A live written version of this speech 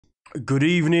Good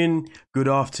evening, good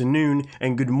afternoon,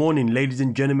 and good morning, ladies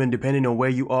and gentlemen, depending on where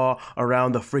you are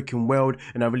around the freaking world.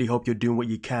 And I really hope you're doing what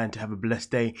you can to have a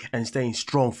blessed day and staying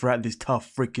strong throughout these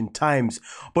tough freaking times.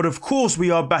 But of course,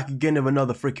 we are back again with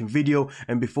another freaking video.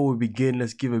 And before we begin,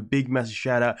 let's give a big massive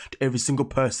shout out to every single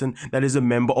person that is a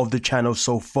member of the channel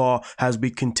so far as we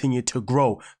continue to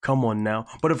grow. Come on now.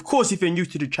 But of course, if you're new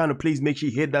to the channel, please make sure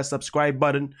you hit that subscribe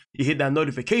button. You hit that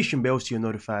notification bell so you're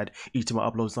notified each time I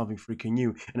upload something freaking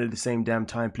new. And at the same damn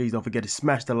time, please don't forget to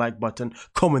smash the like button,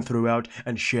 comment throughout,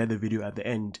 and share the video at the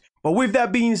end. But with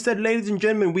that being said, ladies and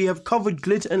gentlemen, we have covered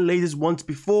glitter and lasers once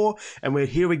before, and we're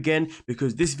here again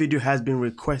because this video has been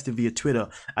requested via Twitter.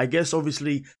 I guess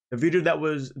obviously the video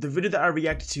that I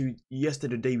reacted to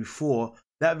yesterday, the day before,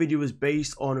 that video was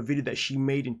based on a video that she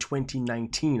made in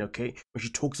 2019, okay, where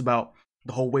she talks about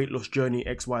the whole weight loss journey,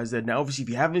 XYZ. Now obviously if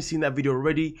you haven't seen that video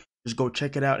already, just go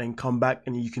check it out and come back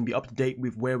and you can be up to date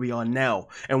with where we are now.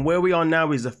 And where we are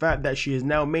now is the fact that she has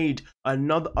now made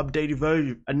another updated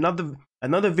version,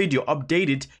 another video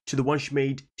updated to the one she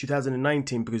made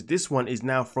 2019, because this one is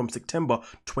now from September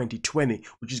 2020,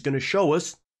 which is going to show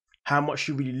us how much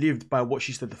she really lived by what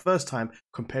she said the first time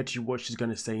compared to what she's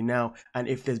going to say now, and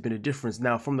if there's been a difference.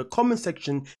 Now, from the comment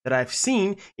section that I've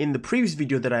seen in the previous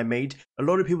video that I made, a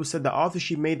lot of people said that after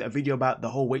she made that video about the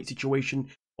whole weight situation,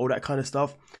 all that kind of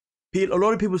stuff, a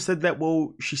lot of people said that,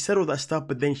 well, she said all that stuff,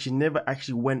 but then she never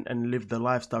actually went and lived the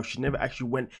lifestyle. She never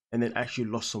actually went and then actually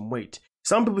lost some weight.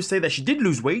 Some people say that she did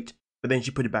lose weight, but then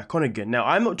she put it back on again. Now,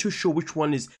 I'm not too sure which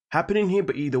one is happening here,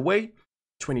 but either way,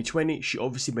 2020, she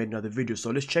obviously made another video. So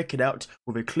let's check it out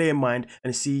with a clear mind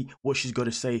and see what she's got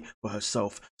to say for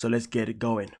herself. So let's get it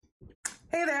going.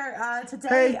 Hey there,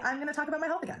 today I'm going to talk about my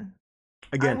health again.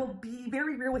 I will be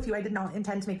very real with you. I did not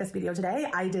intend to make this video today.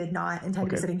 I did not intend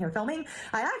to be sitting here filming.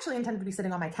 I actually intended to be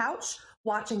sitting on my couch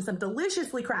watching some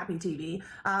deliciously crappy TV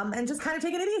and just kind of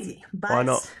taking it easy. But why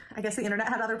not? I guess the internet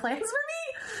had other plans for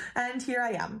me. And here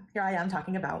I am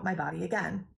talking about my body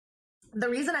again. The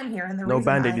reason I'm here and the reason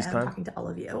I am talking to all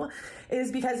of you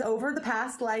is because over the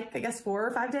past, I guess 4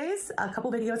 or 5 days, a couple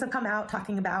videos have come out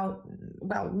talking about,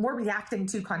 well, more reacting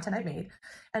to content I've made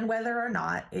and whether or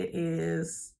not it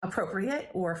is appropriate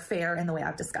or fair in the way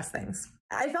I've discussed things.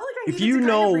 I felt like if you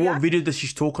know what video that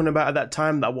she's talking about at that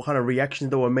time, that what kind of reactions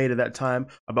that were made at that time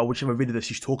about whichever video that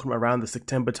she's talking about around the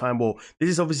September time, well, this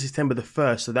is obviously September the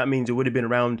 1st, so that means it would have been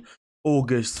around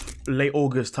August, late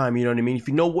August time, you know what I mean? If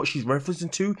you know what she's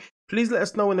referencing to, please let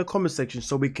us know in the comment section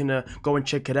so we can go and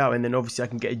check it out, and then obviously I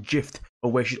can get a gist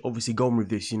of where she's obviously going with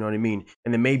this, you know what I mean?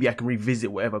 And then maybe I can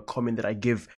revisit whatever comment that I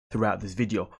give throughout this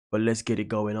video. But let's get it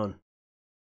going on.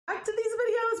 Back to these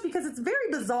videos because it's very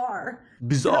bizarre.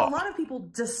 Bizarre. A lot of people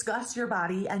discuss your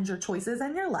body and your choices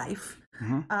and your life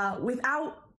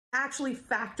without actually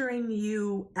factoring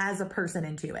you as a person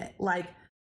into it. Like,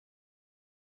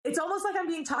 it's almost like I'm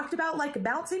being talked about like a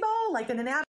bouncy ball, like an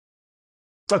anatomy.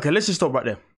 Okay, let's just stop right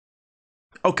there.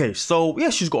 Okay, so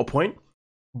yeah, she's got a point.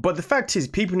 But the fact is,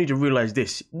 people need to realize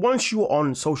this. Once you're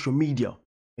on social media,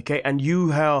 okay, and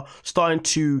you are starting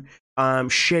to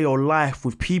share your life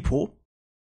with people,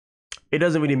 it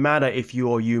doesn't really matter if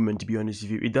you're human, to be honest with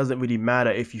you. It doesn't really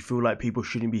matter if you feel like people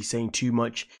shouldn't be saying too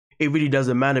much. It really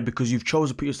doesn't matter because you've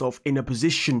chosen to put yourself in a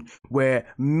position where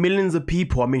millions of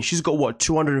people, I mean, she's got what,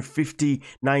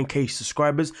 259k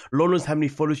subscribers. Lord knows how many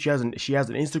followers she has on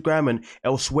Instagram and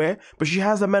elsewhere, but she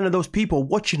has a man of those people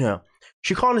watching her.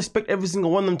 She can't expect every single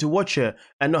one of them to watch her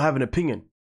and not have an opinion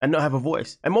and not have a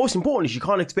voice. And most importantly, she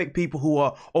can't expect people who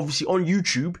are obviously on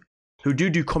YouTube, who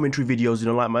do commentary videos, you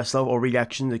know, like myself, or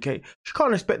reactions, okay? She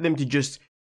can't expect them to just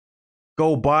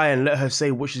go by and let her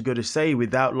say what she's going to say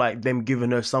without like them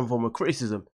giving her some form of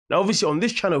criticism. Now obviously on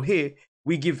this channel here,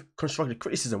 we give constructive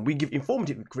criticism, we give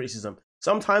informative criticism.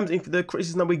 Sometimes if the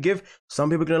criticism that we give, some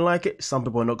people are going to like it, some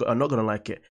people are not going to like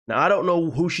it. Now I don't know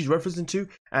who she's referencing to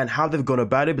and how they've gone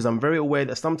about it, because I'm very aware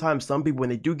that sometimes some people, when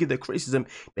they do give their criticism,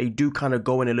 they do kind of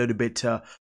go in a little bit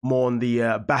more on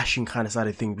the bashing kind of side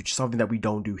of things, which is something that we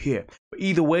don't do here. But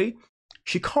either way,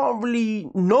 she can't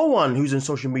really, no one who's on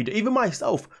social media, even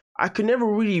myself, I could never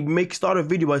really start a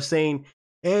video by saying,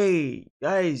 hey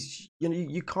guys, you know,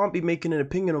 you can't be making an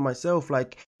opinion on myself.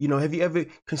 Like, you know, have you ever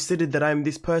considered that I'm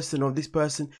this person or this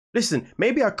person? Listen,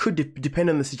 maybe I could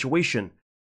depend on the situation,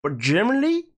 but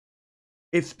generally,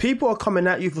 if people are coming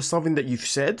at you for something that you've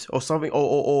said or something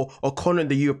or content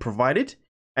that you have provided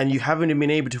and you haven't been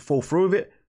able to fall through with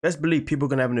it, best believe people are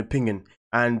gonna have an opinion,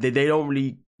 and they don't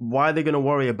really. Why are they going to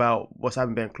worry about what's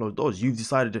happening behind closed doors? You've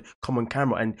decided to come on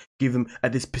camera and give them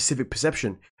this specific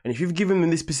perception. And if you've given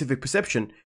them this specific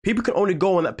perception, people can only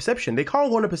go on that perception. They can't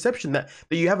go on a perception that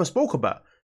you haven't spoke about.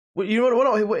 You know,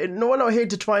 we're not here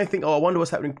to try and think, oh, I wonder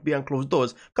what's happening behind closed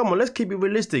doors. Come on, let's keep it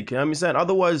realistic. You know what I'm saying?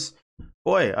 Otherwise,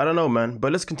 boy, I don't know, man.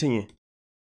 But let's continue.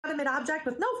 Inanimate object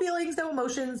with no feelings, no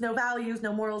emotions, no values,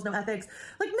 no morals, no ethics,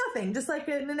 like nothing, just like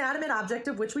an inanimate object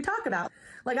of which we talk about.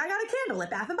 Like, I got a candle at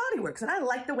Bath & Body Works and I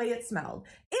like the way it smelled.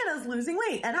 Anna's losing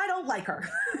weight and I don't like her.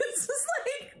 It's just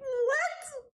like,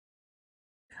 what?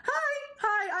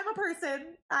 Hi, I'm a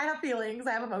person. I have feelings,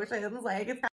 I have emotions, like,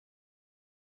 it's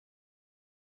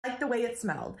like the way it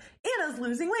smelled. Anna's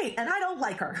losing weight and I don't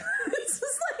like her. It's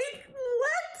just like,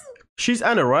 what? She's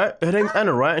Anna, right? Her name's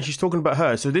Anna, right? And she's talking about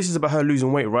her. So this is about her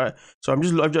losing weight, right? So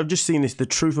I've just seen this, the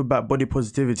truth about body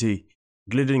positivity.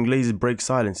 GlitterAndLazers break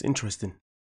silence. Interesting.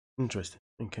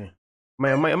 Okay.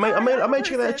 I might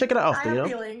check that out after, you know? I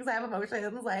have feelings, I have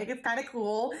emotions, like, it's kind of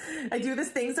cool. I do this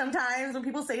thing sometimes when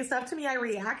people say stuff to me, I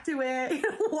react to it.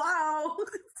 Wow.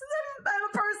 I'm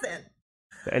a person.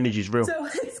 The energy's real. So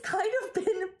it's kind of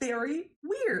been very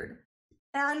weird.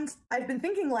 And I've been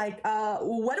thinking, like,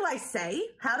 what do I say?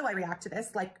 How do I react to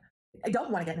this? Like, I don't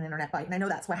want to get in an internet fight, and I know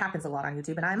that's what happens a lot on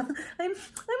YouTube, and I'm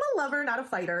a lover, not a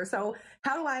fighter. So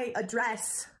how do I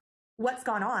address what's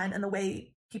gone on and the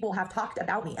way people have talked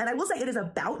about me? And I will say it is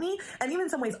about me, and even in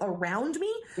some ways around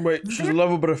me. Wait, she's a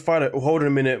lover but a fighter. Hold on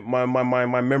a minute, my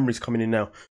memory's coming in now.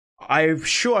 I'm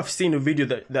sure I've seen a video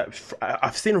that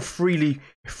I've seen her freely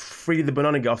the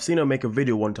banana girl. I've seen her make a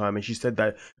video one time, and she said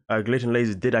that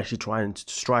GlitterAndLazers did actually try and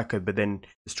strike her, but then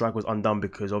the strike was undone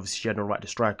because obviously she had no right to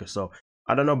strike her. So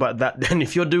I don't know about that. Then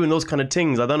if you're doing those kind of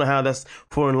things, I don't know how that's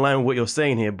falling in line with what you're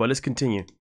saying here. But let's continue.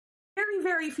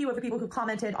 Very few of the people who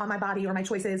commented on my body or my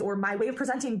choices or my way of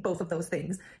presenting both of those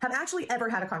things have actually ever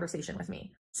had a conversation with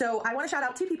me. So I want to shout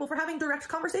out two people for having direct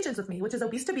conversations with me, which is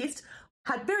Obese to Beast.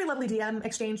 Had very lovely DM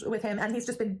exchange with him, and he's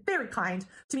just been very kind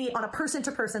to me on a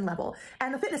person-to-person level.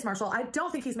 And the Fitness Marshal, I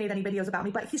don't think he's made any videos about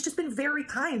me, but he's just been very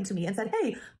kind to me and said,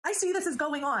 hey, I see this is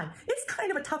going on. It's kind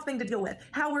of a tough thing to deal with.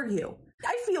 How are you?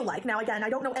 I feel like, now again, I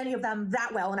don't know any of them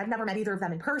that well, and I've never met either of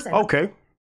them in person. Okay.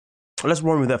 Let's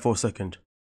run with that for a second.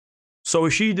 So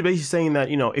is she basically saying that,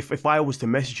 you know, if I was to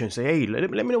message her and say, hey, let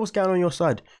me know what's going on your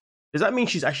side, does that mean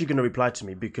she's actually going to reply to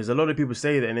me? Because a lot of people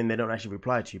say that and then they don't actually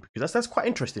reply to you, because that's quite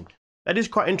interesting. That is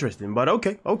quite interesting, but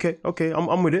okay,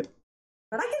 I'm with it.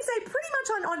 But I can say pretty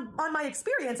much on my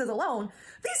experiences alone,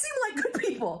 these seem like good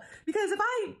people. Because if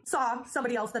I saw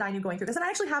somebody else that I knew going through this, and I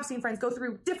actually have seen friends go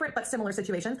through different but similar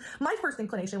situations, my first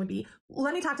inclination would be,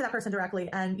 let me talk to that person directly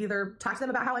and either talk to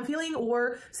them about how I'm feeling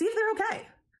or see if they're okay.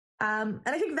 And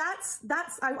I think that's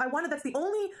the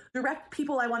only direct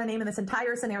people I want to name in this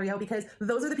entire scenario, because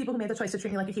those are the people who made the choice to treat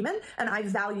me like a human, and I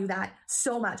value that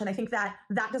so much. And I think that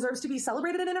deserves to be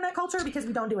celebrated in internet culture because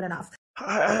we don't do it enough.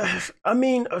 I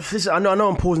mean, I know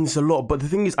I'm pausing this a lot, but the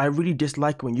thing is, I really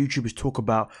dislike when YouTubers talk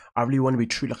about, I really want to be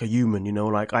treated like a human, you know,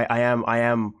 like I am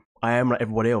like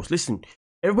everybody else. Listen,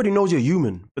 everybody knows you're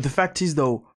human, but the fact is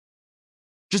though,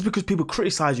 just because people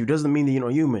criticize you doesn't mean that you're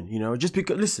not human, you know. Just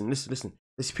because, listen.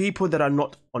 There's people that are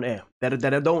not on air, that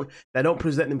don't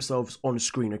present themselves on the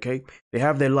screen, okay? They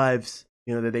have their lives,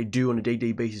 you know, that they do on a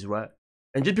day-to-day basis, right?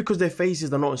 And just because their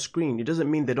faces are not on screen, it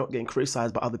doesn't mean they're not getting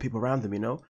criticized by other people around them, you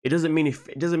know? It doesn't mean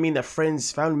that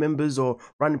friends, family members, or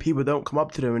random people don't come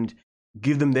up to them and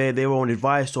give them their own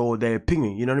advice or their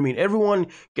opinion, you know what I mean? Everyone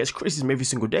gets criticism every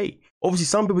single day. Obviously,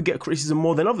 some people get criticism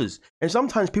more than others. And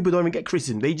sometimes people don't even get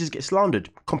criticism. They just get slandered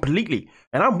completely.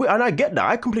 And I get that.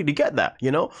 I completely get that, you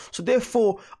know? So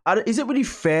therefore, is it really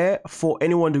fair for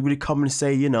anyone to really come and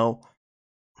say, you know,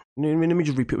 let me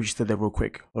just repeat what you said there real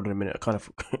quick. Hold on a minute.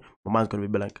 My mind's going to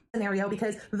be blank. Scenario,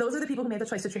 because those are the people who made the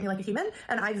choice to treat me like a human,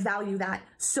 and I value that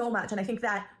so much. And I think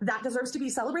that deserves to be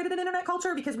celebrated in internet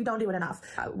culture because we don't do it enough.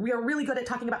 We are really good at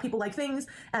talking about people like things,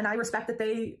 and I respect that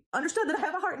they understood that I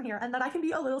have a heart in here and that I can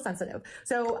be a little sensitive.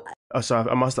 So, sorry,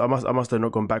 I must have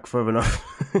not gone back further enough.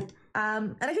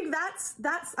 And I think that's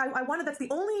the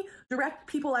only direct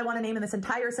people I want to name in this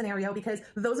entire scenario, because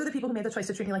those are the people who made the choice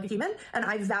to treat me like a human, and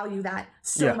I value that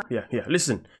so much. Yeah.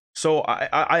 Listen, so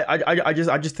I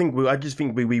just think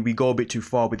we go a bit too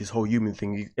far with this whole human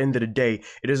thing. At the end of the day,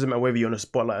 it doesn't matter whether you're on a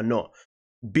spotlight or not.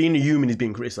 Being a human is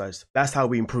being criticized. That's how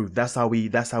we improve. That's how we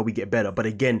get better. But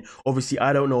again, obviously,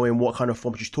 I don't know in what kind of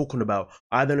form she's talking about.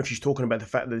 I don't know if she's talking about the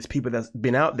fact that there's people that's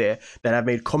been out there that have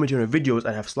made commentary on her videos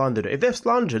and have slandered her. If they've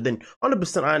slandered her, then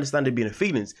 100% I understand there being her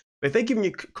feelings. But if they're giving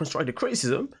you constructive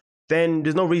criticism, then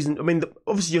there's no reason. I mean,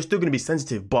 obviously, you're still going to be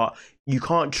sensitive, but you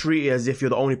can't treat it as if you're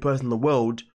the only person in the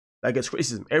world that gets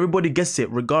criticism. Everybody gets it,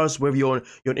 regardless of whether you're an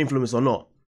influencer or not.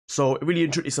 So really,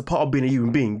 it's a part of being a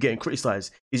human being. Getting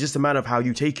criticized is just a matter of how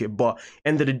you take it. But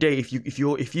end of the day, if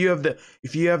you have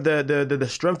the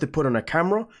strength to put on a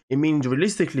camera, it means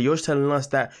realistically you're just telling us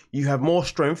that you have more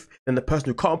strength than the person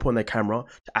who can't put on their camera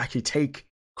to actually take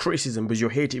criticism, because you're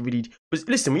here to really. But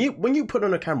listen, when you put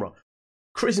on a camera,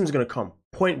 criticism is gonna come,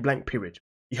 point blank. Period.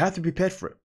 You have to be prepared for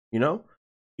it. You know,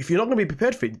 if you're not gonna be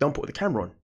prepared for it, don't put the camera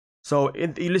on. So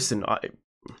listen.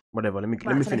 Whatever. Let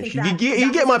me finish.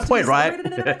 You get my point, right? In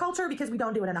internet culture, because we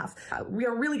don't do it enough. We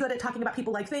are really good at talking about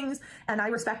people like things, and I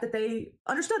respect that they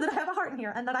understood that I have a heart in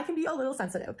here and that I can be a little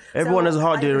sensitive. Everyone has a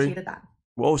heart, dearie. I appreciated that.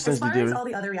 We're all sensitive, as far as all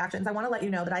the other reactions, I want to let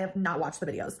you know that I have not watched the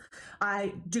videos.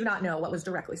 I do not know what was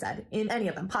directly said in any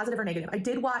of them, positive or negative. I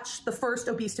did watch the first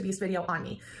Obese to Beast video on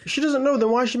me. She doesn't know,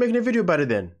 then why is she making a video about it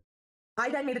then? I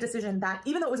then made a decision that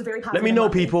even though it was a very positive, let me know,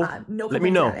 people. Let me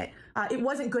know. It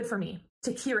wasn't good for me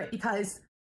to hear it because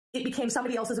it became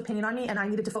somebody else's opinion on me, and I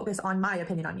needed to focus on my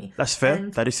opinion on me. That's fair.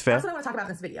 And that is fair. That's what I want to talk about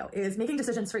in this video, is making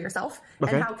decisions for yourself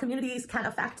and how communities can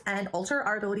affect and alter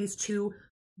our abilities to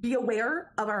be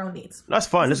aware of our own needs. That's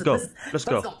fine. Let's go. Let's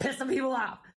go. Piss some people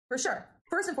off. For sure.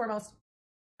 First and foremost,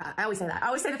 I always say that. I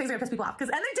always say the things are going to piss people off, and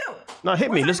they do. No,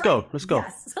 hit me. Let's go. Let's go.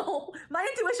 Yes. So my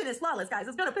intuition is flawless, guys.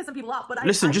 It's going to piss some people off. But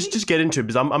listen, just get into it,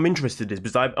 because I'm interested in this.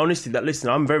 Because I honestly,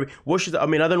 I'm very. I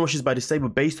don't know what she's about to say,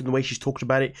 but based on the way she's talked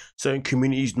about it, certain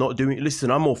communities not doing it.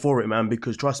 Listen, I'm all for it, man.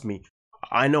 Because trust me,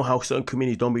 I know how certain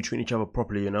communities don't be treating each other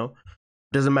properly. You know,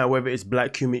 doesn't matter whether it's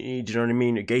black community, do you know what I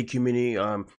mean? A gay community,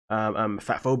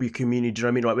 fat phobia community, do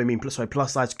you know what I mean?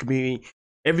 Plus size community.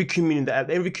 Every community out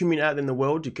there in the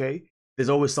world, okay. There's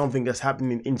always something that's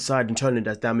happening inside internally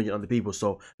that's damaging other people.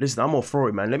 So listen, I'm all for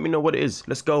it, man. Let me know what it is.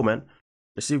 Let's go, man.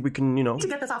 Let's see if we can, to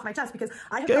get this off my chest, because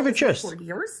I have done this for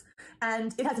years,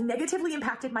 and it has negatively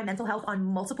impacted my mental health on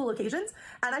multiple occasions.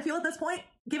 And I feel at this point,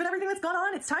 given everything that's gone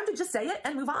on, it's time to just say it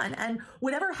and move on. And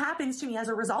whatever happens to me as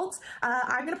a result,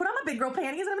 I'm going to put on my big girl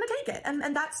panties and I'm going to take it.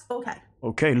 And that's okay.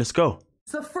 Okay, let's go.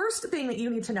 So the first thing that you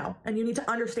need to know and you need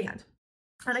to understand,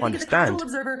 and I think as a casual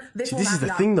observer, this is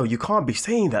the thing, though. You can't be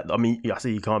saying that. I mean, I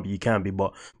say you can't be. You can be,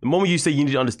 but the moment you say you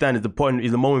need to understand is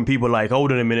the moment people are like,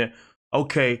 hold on a minute.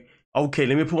 Okay,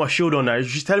 let me put my shield on now.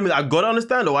 She's telling me that I gotta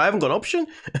understand, or I haven't got an option.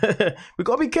 We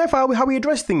gotta be careful how we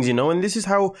address things, and this is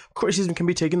how criticism can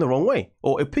be taken the wrong way,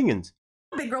 or opinions.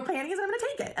 Big girl panties, and I'm gonna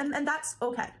take it, and that's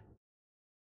okay.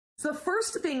 So the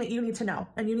first thing that you need to know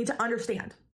and you need to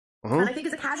understand, and I think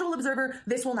as a casual observer,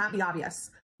 this will not be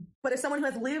obvious, but as someone who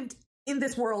has lived in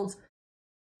this world,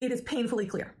 it is painfully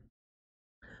clear.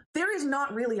 There is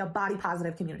not really a body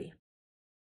positive community.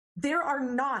 There are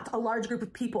not a large group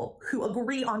of people who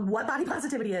agree on what body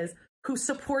positivity is, who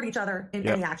support each other in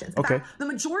any actions. In fact, the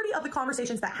majority of the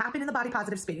conversations that happen in the body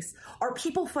positive space are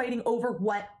people fighting over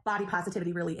what body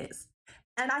positivity really is.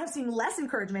 And I have seen less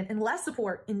encouragement and less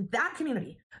support in that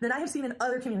community than I have seen in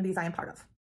other communities I am part of.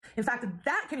 In fact,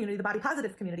 that community, the body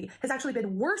positive community, has actually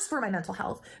been worse for my mental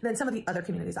health than some of the other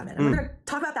communities I'm in. And we're going to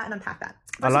talk about that and unpack that.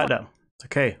 I like that.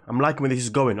 Okay. I'm liking where this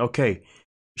is going. Okay.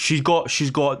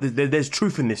 There's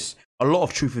truth in this. A lot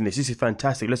of truth in this. This is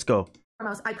fantastic. Let's go.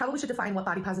 I probably should define what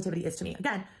body positivity is to me.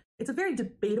 Again, it's a very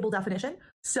debatable definition.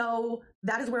 So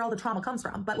that is where all the trauma comes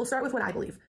from. But we'll start with what I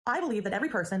believe. I believe that every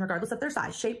person, regardless of their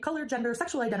size, shape, color, gender,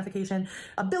 sexual identification,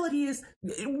 abilities,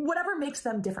 whatever makes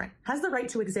them different, has the right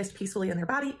to exist peacefully in their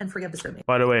body and free of discrimination.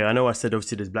 By the way, I know I said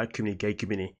obviously there's black community, gay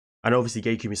community. I know obviously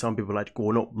gay community, some people like,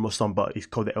 well, not Muslim, but it's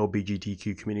called the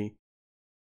LGBTQ community.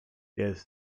 Yes.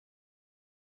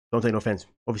 Don't take no offense.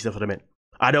 Obviously that's what I meant.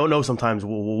 I don't know sometimes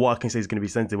what I can say is going to be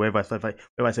sensitive. Whether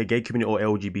I say gay community or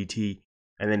LGBT,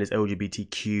 and then there's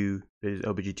LGBTQ, there's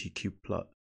LGBTQ plus.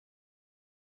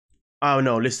 Oh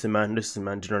no, listen man, do you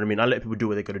know what I mean? I let people do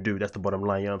what they gotta do. That's the bottom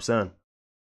line, you know what I'm saying?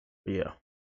 But yeah.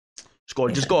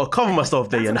 Just gotta cover myself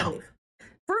there, you know.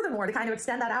 Furthermore, to kind of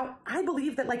extend that out, I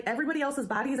believe that like everybody else's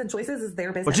bodies and choices is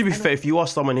their business. But to be fair, if you are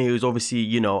someone who's obviously,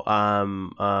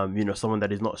 someone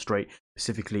that is not straight,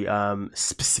 specifically,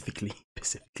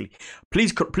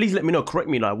 please let me know, correct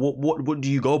me, like what do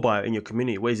you go by in your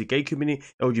community? Where is it, gay community,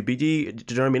 LGBT?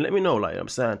 Do you know what I mean? Let me know, like I'm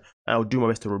saying. I'll do my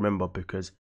best to remember,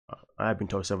 because I have been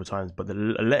told several times, but the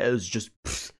letters just.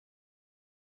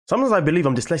 Sometimes I believe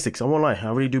I'm dyslexic, so I won't lie. I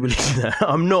really do believe that.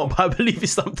 I'm not, but I believe it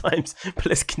sometimes. But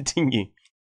let's continue.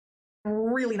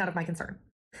 Really not of my concern.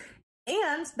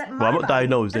 And that I'm not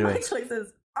diagnosed anyway. My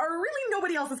choices are really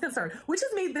nobody else's concern, which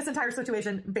has made this entire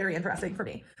situation very interesting for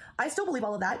me. I still believe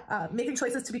all of that. Making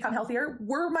choices to become healthier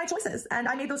were my choices, and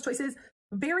I made those choices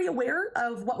very aware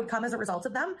of what would come as a result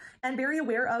of them, and very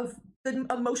aware of the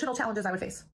emotional challenges I would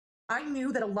face. I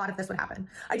knew that a lot of this would happen.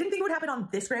 I didn't think it would happen on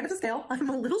this grand of a scale. I'm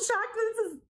a little shocked that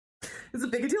this is as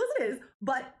big a deal as it is,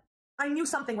 but I knew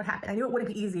something would happen. I knew it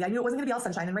wouldn't be easy. I knew it wasn't going to be all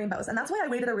sunshine and rainbows. And that's why I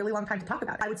waited a really long time to talk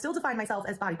about it. I would still define myself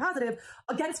as body positive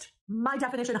against my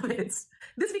definition of it.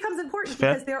 This becomes important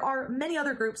because there are many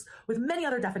other groups with many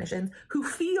other definitions who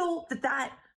feel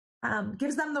that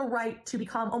gives them the right to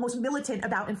become almost militant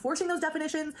about enforcing those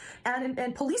definitions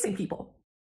and policing people.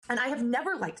 And I have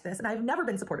never liked this, and I've never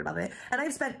been supportive of it. And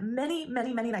I've spent many,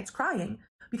 many, many nights crying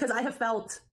because I have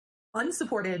felt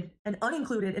unsupported and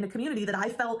unincluded in a community that I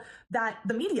felt that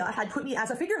the media had put me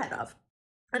as a figurehead of.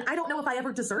 And I don't know if I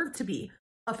ever deserved to be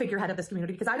a figurehead of this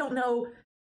community because I don't know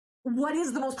what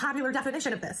is the most popular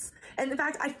definition of this. And in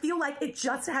fact, I feel like it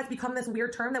just has become this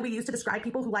weird term that we use to describe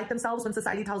people who like themselves when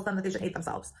society tells them that they should hate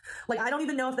themselves. Like, I don't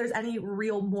even know if there's any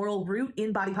real moral root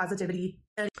in body positivity.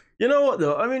 You know what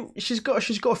though? I mean, she's got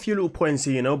a few little points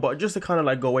here, you know, but just to kind of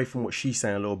like go away from what she's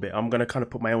saying a little bit, I'm going to kind of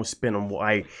put my own spin on what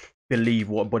I believe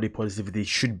what body positivity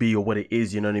should be or what it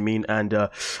is, you know what I mean? And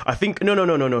I think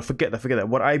no, forget that.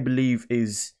 What I believe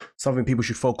is something people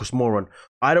should focus more on.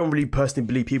 I don't really personally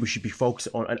believe people should be focused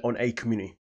on a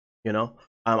community, you know.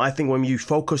 I think when you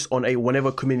focus on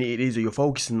whatever community it is that you're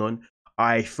focusing on,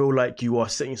 I feel like you are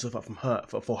setting yourself up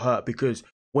for hurt, because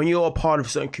when you're a part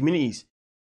of certain communities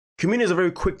are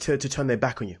very quick to turn their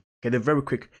back on you. Okay, they're very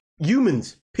quick.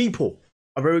 People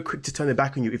are very quick to turn their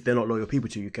back on you if they're not loyal people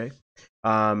to you. Okay.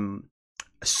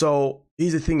 So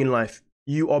here's the thing in life: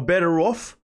 you are better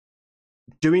off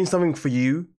doing something for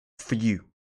you,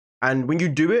 and when you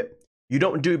do it, you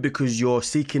don't do it because you're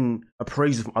seeking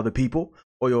appraisal from other people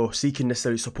or you're seeking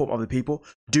necessarily support from other people.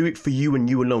 Do it for you and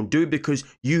you alone. Do it because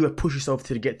you have pushed yourself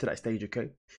to get to that stage. Okay,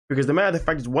 because the matter of the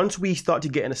fact is, once we start to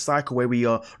get in a cycle where we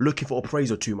are looking for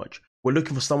appraisal too much, we're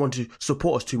looking for someone to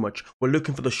support us too much, we're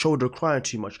looking for the shoulder to cry on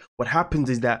too much, what happens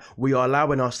is that we are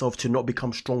allowing ourselves to not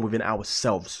become strong within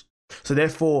ourselves. So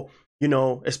therefore, you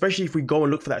know, especially if we go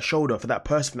and look for that shoulder, for that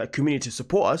person, for that community to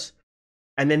support us,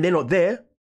 and then they're not there,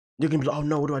 you're gonna be like, oh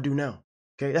no, what do I do now?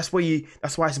 Okay, that's why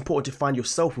it's important to find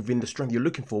yourself within the strength you're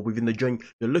looking for, within the journey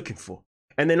you're looking for.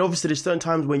 And then obviously there's certain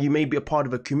times when you may be a part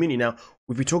of a community. Now,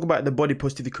 if we talk about the body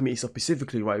positivity community stuff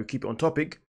specifically, right, we keep it on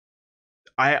topic.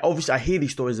 I hear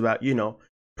these stories about, you know,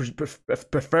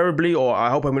 preferably, or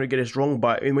I hope I'm going to get this wrong,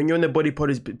 but when you're in the body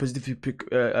positivity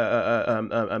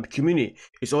community,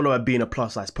 it's all about being a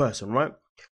plus size person, right?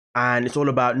 And it's all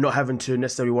about not having to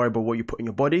necessarily worry about what you put in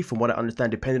your body, from what I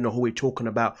understand, depending on who we're talking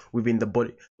about within the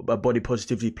body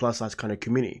positivity plus size kind of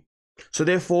community. So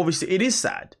therefore, obviously, it is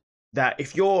sad that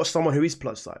if you're someone who is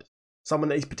plus size, someone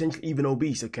that is potentially even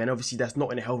obese, okay, and obviously that's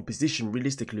not in a healthy position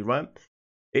realistically, right?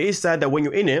 It is sad that when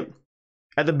you're in it,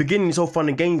 at the beginning, it's all fun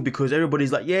and games because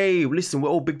everybody's like, yay, listen, we're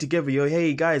all big together. Yo,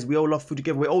 hey, guys, we all love food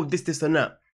together. We're all this, and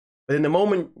that. But then the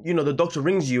moment, you know, the doctor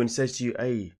rings you and says to you,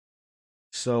 hey,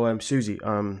 so, Susie,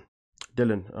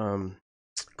 Dylan,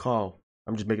 Carl,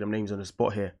 I'm just making up names on the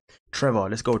spot here. Trevor,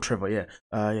 let's go with Trevor, yeah.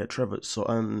 Yeah, Trevor. So,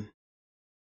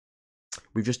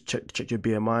 we've just checked your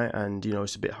BMI and, you know,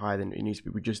 it's a bit higher than it needs to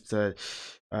be. We just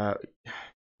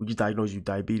diagnosed you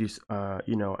diabetes,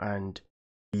 you know, and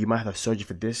you might have surgery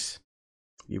for this.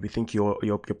 We think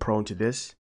you're prone to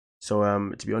this, so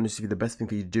to be honest with you, the best thing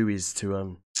for you to do is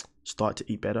to start to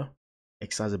eat better,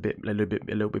 exercise a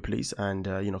little bit, please, and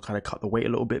you know, kind of cut the weight a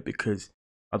little bit, because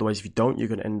otherwise, if you don't, you're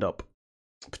gonna end up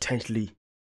potentially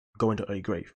going to early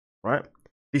grave, right?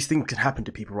 These things can happen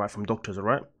to people, right, from doctors, all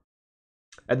right?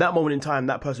 At that moment in time,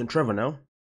 that person, Trevor now,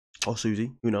 or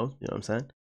Susie, who knows, you know what I'm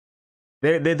saying?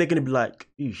 They're gonna be like,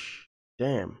 eesh,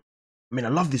 damn. I mean, I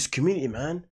love this community,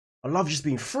 man. I love just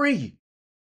being free.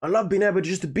 I love being able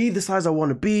to be the size I want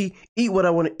to be, eat what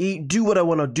I want to eat, do what I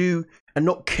want to do, and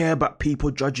not care about people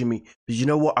judging me. Because you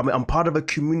know what? I mean, I'm part of a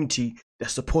community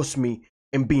that supports me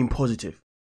in being positive.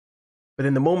 But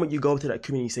then the moment you go to that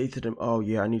community, say to them, oh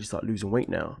yeah, I need to start losing weight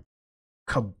now.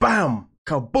 Kabam!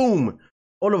 Kaboom!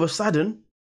 All of a sudden,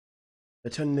 they're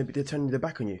turning their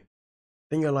back on you.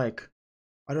 Then you're like,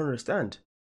 I don't understand.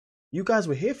 You guys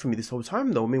were here for me this whole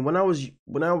time though. I mean, when I was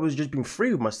just being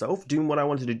free with myself, doing what I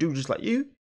wanted to do just like you,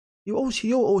 you're always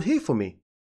here for me.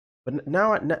 But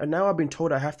now I've been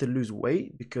told I have to lose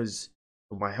weight because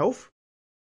of my health.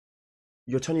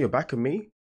 You're turning your back on me.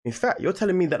 In fact, you're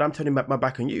telling me that I'm turning my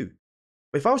back on you.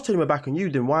 But if I was turning my back on you,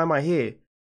 then why am I here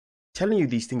telling you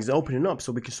these things and opening up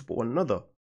so we can support one another?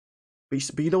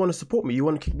 But you don't want to support me. You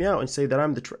want to kick me out and say that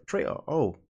I'm the traitor.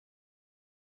 Oh,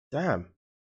 damn.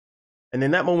 And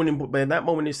then that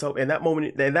moment itself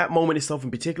in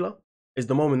particular is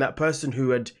the moment that person who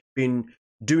had been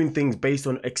doing things based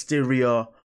on exterior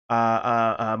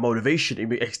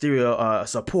motivation, exterior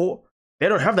support, they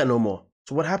don't have that no more.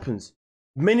 So what happens?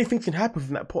 Many things can happen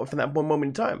from that point, from that one moment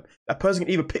in time. That person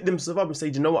can either pick themselves up and say,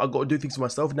 "Do you know what? I've got to do things for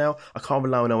myself now. I can't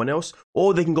rely on no one else."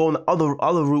 Or they can go on the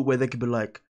other route where they could be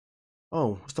like,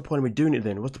 "Oh, what's the point of me doing it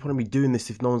then? What's the point of me doing this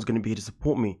if no one's going to be here to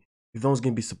support me? If no one's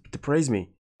going to be to praise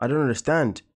me? I don't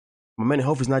understand. My mental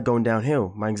health is now going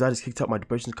downhill. My anxiety's kicked up. My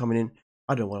depression's coming in.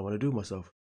 I don't know what I want to do with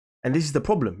myself." And this is the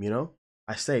problem, you know.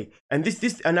 I say, and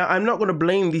I'm not going to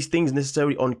blame these things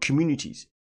necessarily on communities,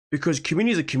 because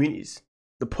communities are communities.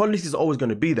 The politics is always going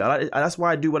to be there. That's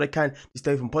why I do what I can to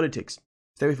stay away from politics,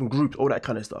 stay away from groups, all that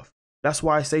kind of stuff. That's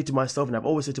why I say to myself, and I've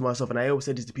always said to myself, and I always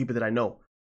say this to people that I know,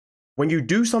 when you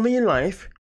do something in life,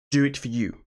 do it for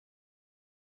you.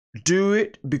 Do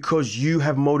it because you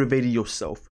have motivated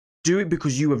yourself. Do it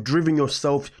because you have driven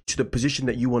yourself to the position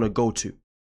that you want to go to.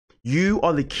 You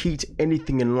are the key to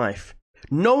anything in life.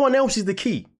 No one else is the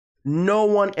key. No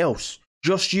one else.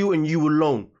 Just you and you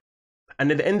alone.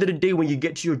 And at the end of the day, when you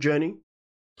get to your journey,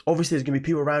 obviously there's going to be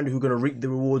people around you who are going to reap the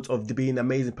rewards of being the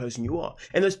amazing person you are.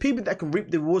 And those people that can reap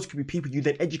the rewards could be people you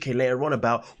then educate later on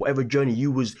about whatever journey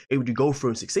you was able to go through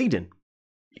and succeed in.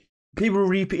 People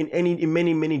reap it in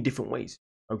many different ways.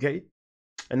 Okay?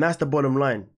 And that's the bottom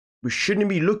line. We shouldn't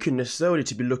be looking necessarily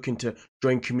to be looking to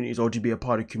join communities or to be a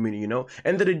part of a community, you know?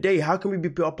 End of the day, how can we be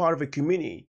a part of a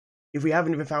community if we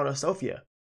haven't even found ourselves yet?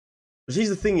 Because here's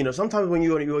the thing, you know, sometimes when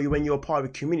you're a part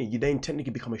of a community, you then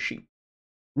technically become a sheep.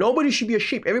 Nobody should be a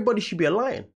sheep. Everybody should be a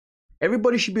lion.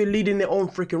 Everybody should be a leader in their own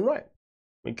freaking right.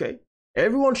 Okay?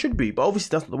 Everyone should be, but obviously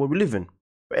that's not the way we live in.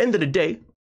 But end of the day,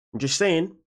 I'm just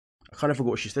saying, I kind of forgot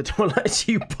what she said to lie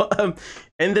to you, but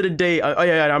end of the day,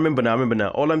 I remember now.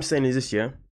 All I'm saying is this,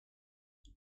 yeah?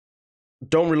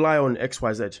 Don't rely on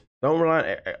XYZ. Don't rely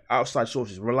on outside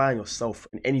sources. Rely on yourself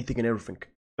in anything and everything.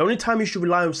 The only time you should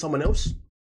rely on someone else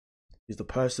is the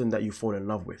person that you fall in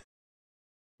love with.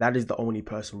 That is the only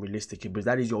person realistically, because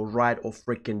that is your ride or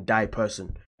freaking die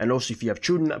person. And also, if you have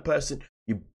children, that person,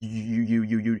 you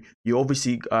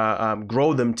obviously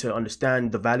grow them to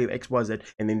understand the value of XYZ,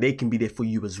 and then they can be there for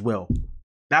you as well.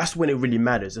 That's when it really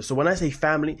matters. And so when I say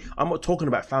family, I'm not talking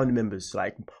about family members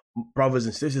like brothers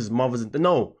and sisters, mothers, and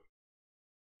no.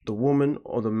 The woman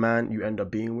or the man you end up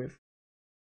being with,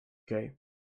 okay?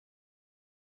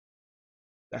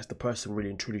 That's the person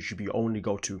really and truly should be your only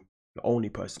go-to, the only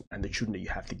person, and the children that you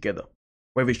have together.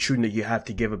 Whether it's children that you have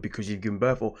together because you've given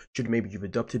birth, or children maybe you've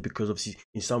adopted, because obviously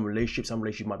in some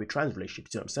relationship might be trans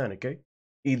relationships, you know what I'm saying, okay?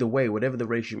 Either way, whatever the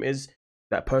relationship is,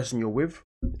 that person you're with,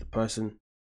 the person,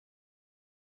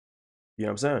 you know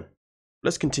what I'm saying?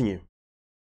 Let's continue.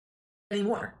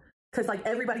 Anymore. Because like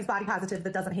everybody's body positive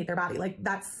that doesn't hate their body. Like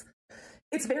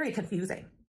it's very confusing.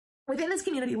 Within this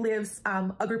community lives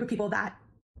a group of people that,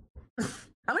 I'm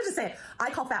gonna just say it,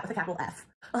 I call fat with a capital F.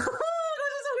 I'm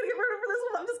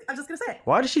just gonna say it.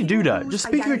 Why does she do that? Just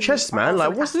speak your chest, man.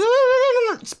 Like, what's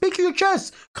speak your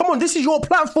chest? Come on, this is your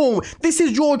platform. This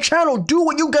is your channel. Do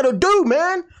what you gotta do,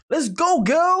 man. Let's go,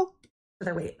 girl.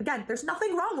 Their weight. Again, there's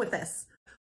nothing wrong with this,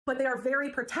 but they are very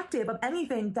protective of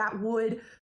anything that would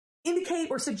indicate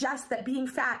or suggest that being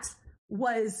fat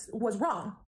was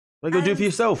wrong. Like, go do it for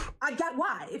yourself. I get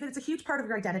why. If it's a huge part of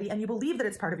your identity and you believe that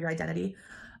it's part of your identity,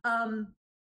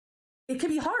 it can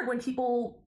be hard when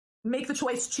people make the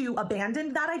choice to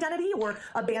abandon that identity or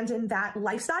abandon that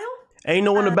lifestyle. Ain't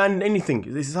no one abandoned anything.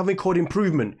 This is something called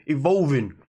improvement,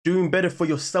 evolving, doing better for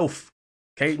yourself.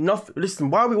 Okay, nothing. Listen,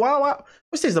 why?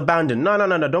 What's this abandon?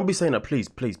 No. Don't be saying that, please.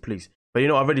 But you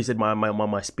know, I've already said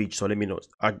my speech, so let me not.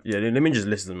 Let me just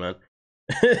listen, man.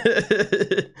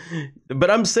 But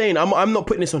I'm saying, I'm not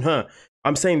putting this on her.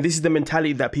 I'm saying this is the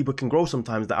mentality that people can grow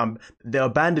sometimes. That they're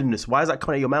abandoning this. Why is that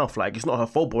coming out of your mouth? Like, it's not her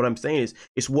fault. But what I'm saying is,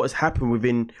 it's what's happened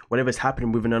within whatever's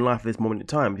happening within her life at this moment in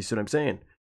time. You see what I'm saying?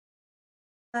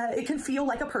 It can feel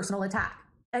like a personal attack.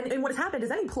 And what has happened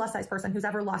is any plus size person who's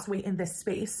ever lost weight in this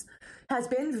space has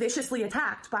been viciously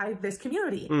attacked by this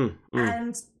community.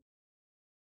 And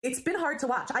it's been hard to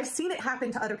watch. I've seen it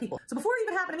happen to other people. So before it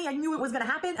even happened to me, I knew it was going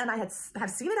to happen, and I have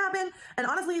seen it happen. And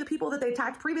honestly, the people that they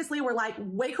attacked previously were like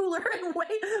way cooler and way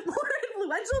more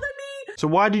influential than me. So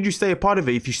why did you stay a part of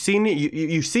it? If you've seen it,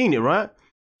 you've seen it, right?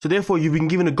 So therefore, you've been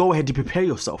given a go-ahead to prepare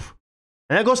yourself.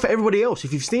 And that goes for everybody else.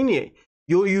 If you've seen it,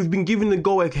 you've been given the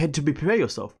go-ahead to prepare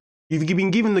yourself. You've been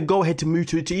given the go-ahead to move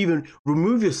to even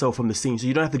remove yourself from the scene, so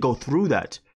you don't have to go through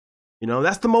that. You know,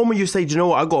 that's the moment you say, you know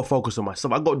what, I got to focus on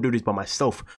myself. I got to do this by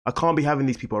myself. I can't be having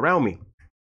these people around me.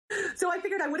 So I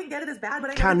figured I wouldn't get it as bad, but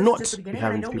I cannot just the beginning.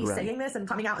 And I know me saying this and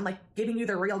coming out and like giving you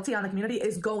the reality on the community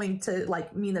is going to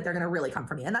like mean that they're going to really come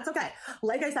for me. And that's okay.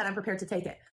 Like I said, I'm prepared to take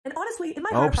it. And honestly, in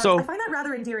my heart, I find that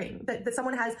rather endearing that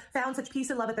someone has found such peace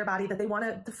and love at their body that they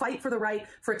want to fight for the right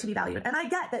for it to be valued. And I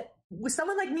get that with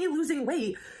someone like me losing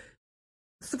weight,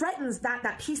 threatens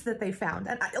that piece that they found.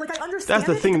 And I understand. That's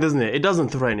the thing, doesn't it? It doesn't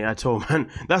threaten it at all, man.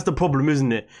 That's the problem,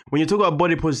 isn't it? When you talk about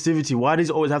body positivity, why does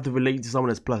it always have to relate to someone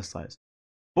that's plus size?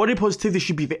 Body positivity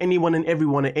should be for anyone and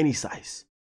everyone at any size,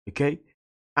 okay?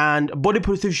 And body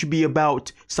positivity should be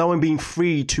about someone being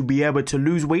free to be able to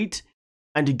lose weight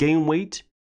and to gain weight,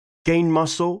 gain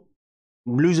muscle,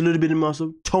 lose a little bit of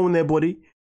muscle, tone their body,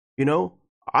 you know?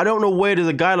 I don't know where there's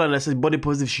a guideline that says body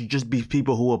positive should just be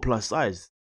people who are plus size.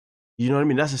 You know what I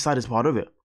mean? That's the saddest part of it.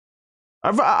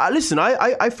 Listen,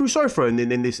 I feel sorry for her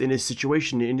in this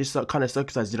situation, in this kind of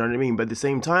circumstance, you know what I mean? But at the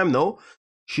same time, though,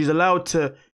 she's allowed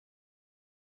to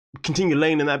continue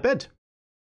laying in that bed.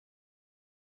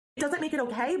 It doesn't make it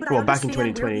okay, but well, I understand back in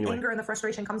 2020 where the anyway. anger and the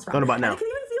frustration comes from. Not about now. And it can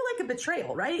even feel like a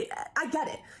betrayal, right? I get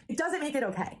it. It doesn't make it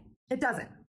okay. It doesn't.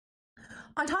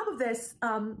 On top of this,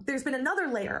 there's been another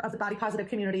layer of the body positive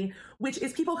community, which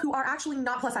is people who are actually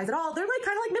not plus size at all. They're like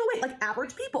kind of like middleweight, like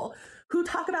average people who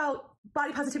talk about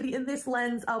body positivity in this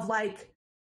lens of like,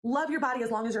 love your body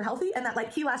as long as you're healthy. And that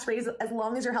like key last phrase, as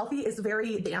long as you're healthy, is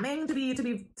very damning to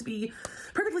be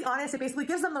perfectly honest. It basically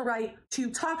gives them the right to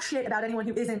talk shit about anyone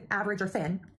who isn't average or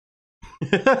thin.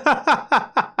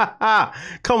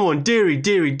 Come on, dearie,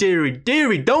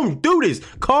 don't do this.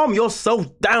 Calm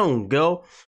yourself down, girl.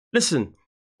 Listen,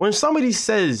 when somebody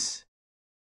says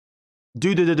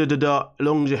do as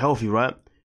long as you're healthy, right?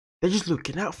 They're just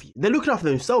looking out for you. They're looking out for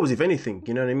themselves, if anything.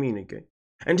 You know what I mean? Okay.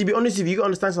 And to be honest, if you gotta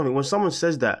understand something, when someone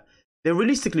says that, they're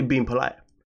realistically being polite.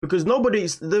 Because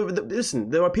listen,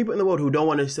 there are people in the world who don't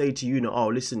want to say to you, oh,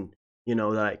 listen,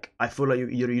 like, I feel like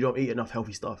you don't eat enough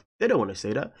healthy stuff. They don't want to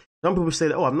say that. Some people say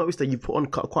that, oh, I've noticed that you put on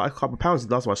quite a couple of pounds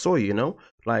since last time I saw you,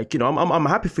 Like, I'm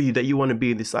happy for you that you want to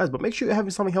be in this size, but make sure you're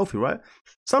having something healthy, right?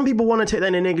 Some people want to take that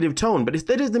in a negative tone, but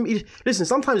listen,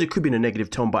 sometimes it could be in a negative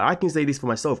tone, but I can say this for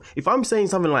myself. If I'm saying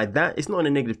something like that, it's not in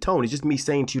a negative tone. It's just me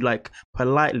saying to you, like,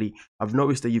 politely, I've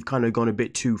noticed that you've kind of gone a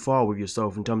bit too far with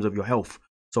yourself in terms of your health.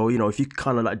 So, if you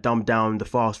kind of like dumb down the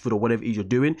fast food or whatever it is you're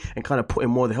doing and kind of put in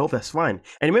more of the health, that's fine.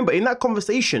 And remember, in that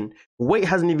conversation, weight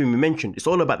hasn't even been mentioned. It's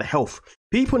all about the health.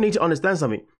 People need to understand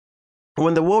something.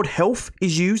 When the word health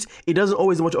is used, it doesn't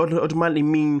always automatically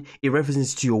mean it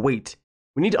references to your weight.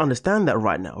 We need to understand that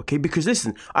right now, okay? Because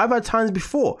listen, I've had times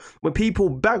before when people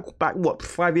back what,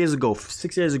 5 years ago,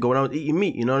 6 years ago when I was eating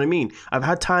meat, you know what I mean? I've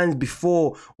had times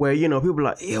before where, people are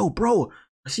like, yo, bro,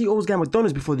 I see you always get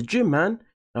McDonald's before the gym, man.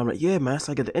 And I'm like, yeah, man,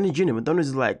 so I get the energy in it. McDonald's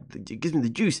is like, it gives me the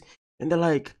juice. And they're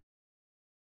like,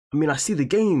 I mean, I see the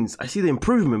gains, I see the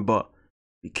improvement, but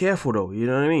be careful though, you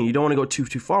know what I mean? You don't want to go too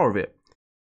far with it.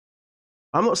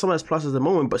 I'm not someone that's plus at the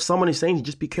moment, but someone is saying to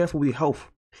just be careful with your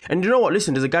health. And you know what?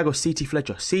 Listen, there's a guy called C.T.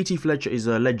 Fletcher. C.T. Fletcher is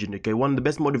a legend, okay? One of the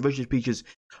best motivational speakers,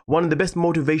 one of the best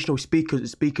motivational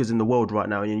speakers in the world right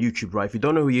now on YouTube, right? If you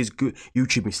don't know who he is,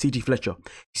 YouTube is C.T. Fletcher.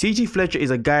 C.T. Fletcher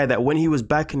is a guy that when he was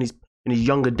back in his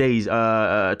younger days,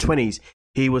 20s,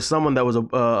 he was someone that was a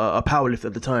powerlifter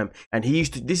at the time. And this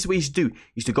is what he used to do. He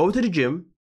used to go to the gym,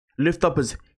 lift up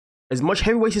as much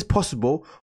heavy weights as possible,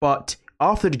 but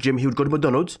after the gym, he would go to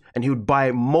McDonald's and he would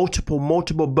buy multiple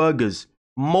burgers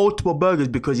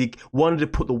because he wanted to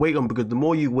put the weight on, because the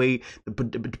more you weigh,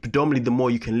 predominantly the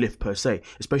more you can lift per se,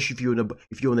 especially if you're in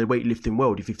the weightlifting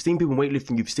world. If you've seen people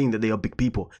weightlifting, you've seen that they are big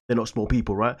people. They're not small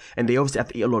people, right? And they obviously have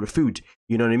to eat a lot of food.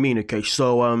 You know what I mean? Okay,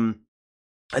 so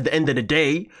at the end of the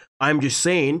day, I'm just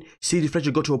saying, C.T.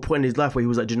 Fletcher got to a point in his life where he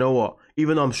was like, do you know what?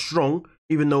 Even though I'm strong,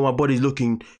 even though my body's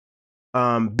looking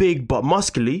big but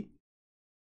muscly,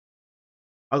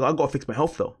 I got to fix my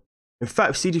health though. In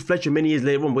fact, C.T. Fletcher, many years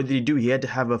later on, what did he do? He had to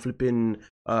have a flipping,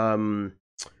 I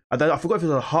forgot if it was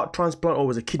a heart transplant or it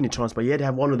was a kidney transplant. He had to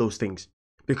have one of those things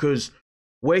because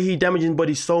where he damaged his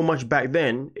body so much back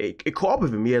then, it caught up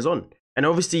with him years on. And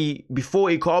obviously,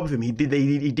 before it caught up with him, he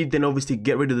did then obviously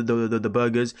get rid of the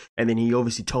burgers, and then he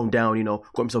obviously toned down,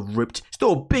 got himself ripped.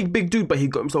 Still a big dude, but he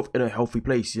got himself in a healthy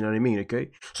place, you know what I mean, okay?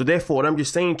 So therefore, what I'm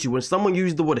just saying to you, when someone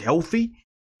uses the word healthy,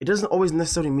 it doesn't always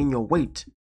necessarily mean your weight.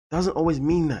 It doesn't always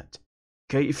mean that.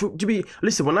 Okay,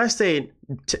 listen, when I say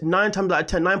 9 times out of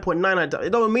 10, 9.9, it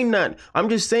don't mean that. I'm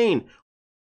just saying,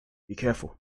 be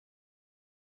careful.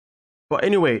 But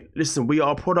anyway, listen, we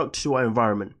are a product to our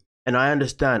environment. And I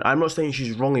understand. I'm not saying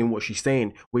she's wrong in what she's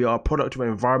saying. We are a product of our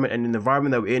environment, and in the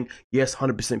environment that we're in, yes,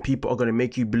 100% people are going to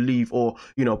make you believe, or,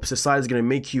 society is going to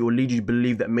make you or lead you to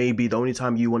believe that maybe the only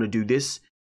time you want to do this,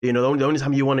 the only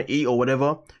time you want to eat or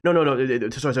whatever. No.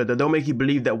 Sorry. They'll make you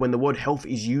believe that when the word health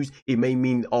is used, it may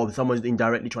mean, someone's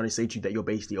indirectly trying to say to you that you're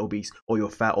basically obese or you're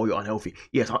fat or you're unhealthy.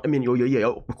 Yes, I mean, yeah,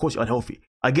 of course you're unhealthy.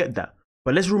 I get that.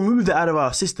 But let's remove that out of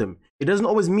our system. It doesn't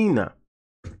always mean that.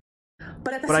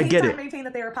 but at the same time maintain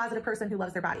that they are a positive person who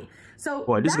loves their body. So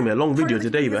boy, this is gonna be a long video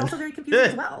today, man. It's also very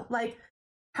confusing as well. Like,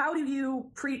 how do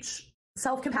you preach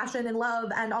self-compassion and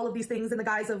love and all of these things in the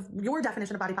guise of your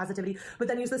definition of body positivity, but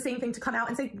then use the same thing to come out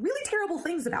and say really terrible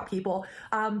things about people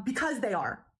because they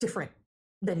are different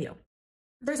than you?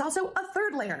 There's also a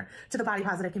third layer to the body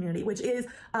positive community, which is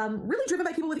really driven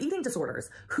by people with eating disorders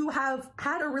who have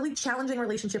had a really challenging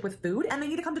relationship with food and they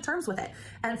need to come to terms with it.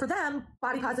 And for them,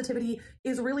 body positivity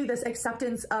is really this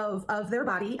acceptance of their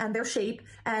body and their shape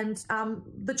and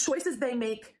the choices they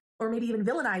make, or maybe even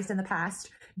villainized in the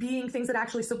past, being things that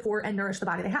actually support and nourish the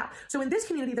body they have. So in this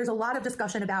community, there's a lot of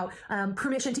discussion about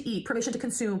permission to eat, permission to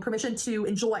consume, permission to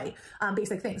enjoy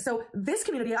basic things. So this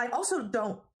community, I also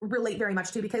don't relate very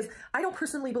much to, because I don't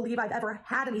personally believe I've ever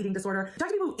had an eating disorder. Talk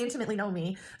to people who intimately know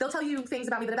me, they'll tell you things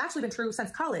about me that have actually been true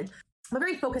since college. I'm a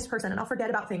very focused person and I'll forget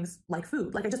about things like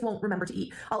food. Like I just won't remember to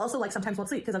eat. I'll also sometimes won't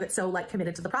sleep because I'll get so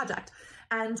committed to the project.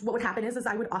 And what would happen is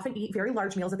I would often eat very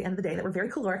large meals at the end of the day that were very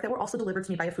caloric, that were also delivered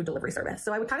to me by a food delivery service.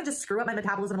 So I would kind of just screw up my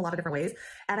metabolism in a lot of different ways.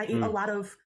 And I ate a lot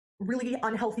of really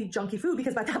unhealthy, junky food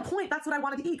because by that point, that's what I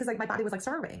wanted to eat because my body was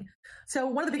starving. So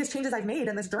one of the biggest changes I've made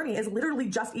in this journey is literally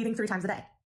just eating 3 times a day.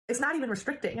 It's not even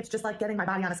restricting. It's just getting my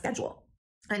body on a schedule.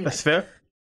 Anyway, that's fair.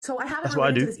 So I haven't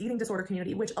related to this eating disorder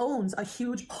community, which owns a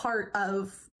huge part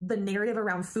of the narrative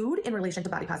around food in relation to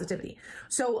body positivity.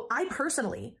 So I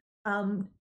personally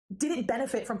didn't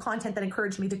benefit from content that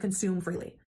encouraged me to consume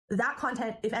freely. That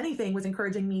content, if anything, was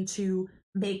encouraging me to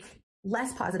make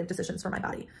less positive decisions for my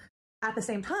body. At the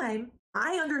same time,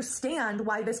 I understand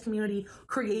why this community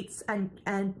creates and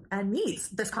needs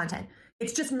this content.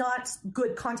 It's just not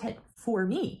good content for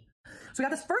me. So we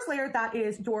got this first layer that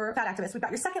is your fat activists. We've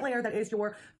got your second layer that is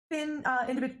your thin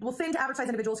to average size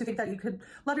individuals who think that you could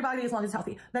love your body as long as it's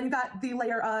healthy. Then you've got the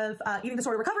layer of eating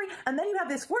disorder recovery. And then you have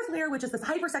this fourth layer, which is this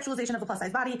hypersexualization of the plus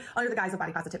size body under the guise of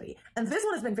body positivity. And this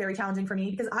one has been very challenging for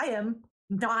me because I'm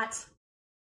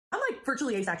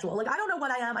virtually asexual. I don't know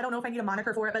what I am. I don't know if I need a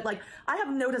moniker for it, but I have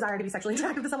no desire to be sexually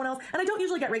attracted to someone else. And I don't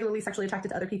usually get regularly sexually attracted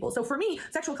to other people. So for me,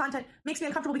 sexual content makes me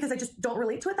uncomfortable because I just don't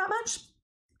relate to it that much.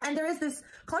 And there is this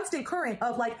constant current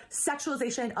of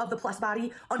sexualization of the plus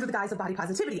body under the guise of body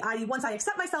positivity. I.e., once I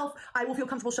accept myself, I will feel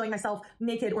comfortable showing myself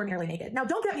naked or nearly naked. Now,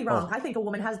 don't get me wrong. I think a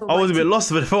woman has the right. I was a bit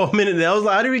lost for a minute there. I was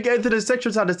like, how do we get into the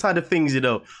sexual side of things,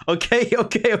 Okay,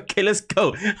 let's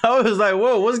go. I was like,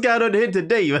 whoa, what's going on here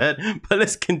today, man? But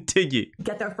let's continue.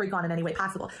 Get their freak on in any way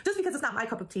possible. Just because it's not my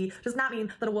cup of tea does not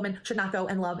mean that a woman should not go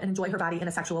and love and enjoy her body in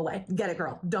a sexual way. Get it,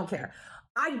 girl. Don't care.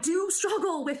 I do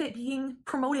struggle with it being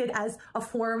promoted as a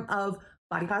form of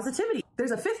body positivity.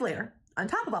 There's a fifth layer on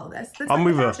top of all of this. I'm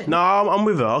with her. No, I'm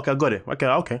with her. Okay, I got it.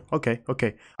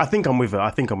 Okay. I think I'm with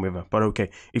her. But okay.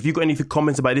 If you got any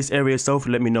comments about this area itself,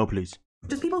 let me know, please.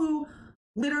 Just people who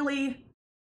literally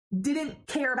didn't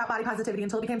care about body positivity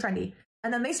until it became trendy.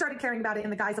 And then they started caring about it in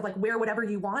the guise of wear whatever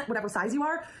you want, whatever size you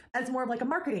are, as more of a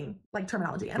marketing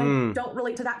terminology. And I don't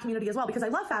relate to that community as well because I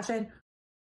love fashion.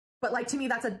 But to me,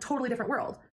 that's a totally different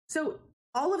world. So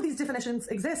all of these definitions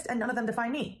exist and none of them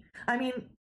define me. I mean,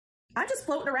 I'm just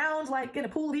floating around in a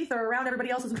pool of ether around everybody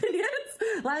else's opinions.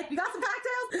 You got some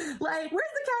cocktails? Where's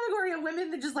the category of women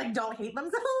that just don't hate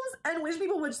themselves and wish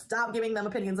people would stop giving them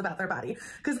opinions about their body?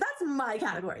 Because that's my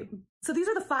category. So these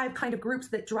are the 5 kind of groups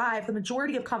that drive the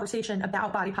majority of conversation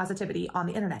about body positivity on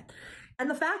the internet. And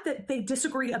the fact that they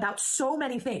disagree about so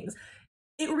many things,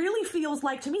 it really feels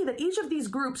to me that each of these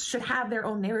groups should have their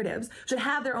own narratives, should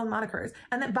have their own monikers,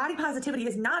 and that body positivity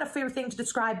is not a fair thing to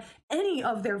describe any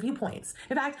of their viewpoints.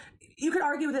 In fact, you could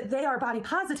argue that they are body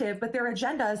positive, but their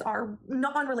agendas are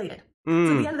not unrelated. So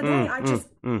at the end of the day, I just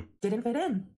didn't fit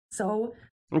in. So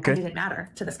I didn't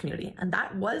matter to this community. And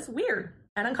that was weird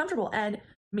and uncomfortable and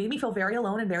made me feel very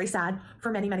alone and very sad for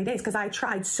many, many days because I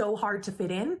tried so hard to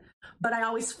fit in, but I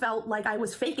always felt like I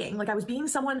was faking, like I was being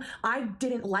someone I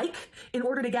didn't like in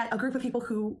order to get a group of people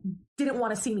who didn't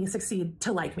want to see me succeed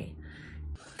to like me.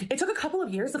 It took a couple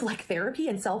of years of therapy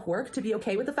and self-work to be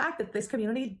okay with the fact that this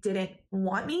community didn't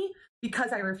want me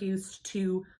because I refused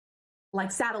to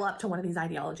saddle up to one of these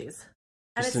ideologies.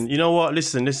 And listen, you know what?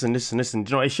 Listen. You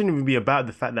know, it shouldn't even be about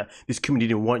the fact that this community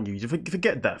didn't want you.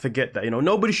 Forget that. You know,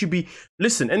 nobody should be.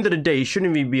 Listen, end of the day, it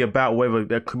shouldn't even be about whether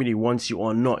the community wants you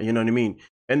or not. You know what I mean?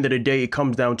 End of the day, it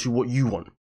comes down to what you want.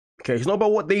 Okay, it's not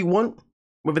about what they want.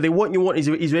 Whether they want you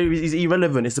is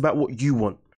irrelevant. It's about what you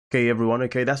want. Okay, everyone.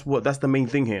 Okay, that's the main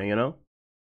thing here. You know.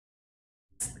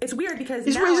 It's weird because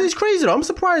it's crazy though. I'm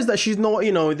surprised that she's not.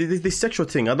 You know, this sexual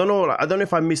thing. I don't know. I don't know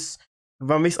if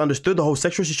I misunderstood the whole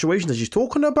sexual situation that she's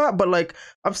talking about, but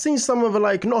I've seen some of her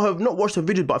not watched her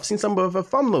videos, but I've seen some of her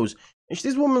thumbnails. And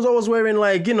this woman's always wearing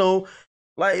you know,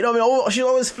 Like, you know what I mean? She's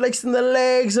always flexing the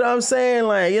legs, you know what I'm saying?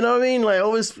 Like, you know what I mean? Like,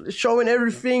 always showing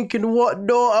everything and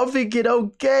whatnot. I'm thinking,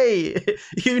 okay,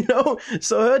 you know?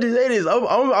 So her to say this,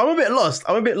 I'm a bit lost.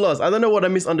 I'm a bit lost. I don't know what I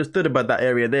misunderstood about that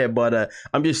area there, but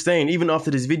I'm just saying, even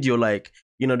after this video, like,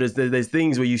 you know, there's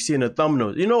things where you see in the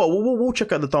thumbnails. You know what? We'll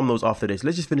check out the thumbnails after this.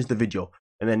 Let's just finish the video.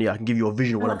 And then, yeah, I can give you a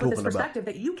vision of what I'm talking about. Perspective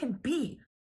that you can be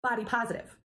body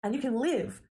positive and you can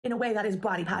live in a way that is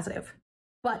body positive.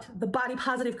 But the body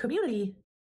positive community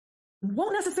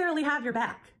won't necessarily have your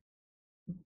back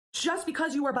just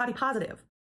because you are body positive.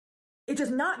 It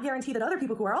does not guarantee that other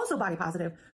people who are also body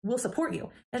positive will support you.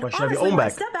 And honestly, when I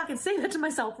step back and say that to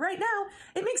myself right now,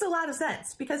 it makes a lot of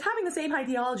sense, because having the same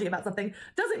ideology about something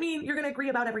doesn't mean you're going to agree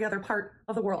about every other part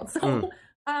of the world. So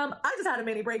I just had a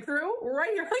mini breakthrough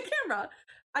right here on camera.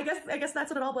 I guess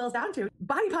that's what it all boils down to.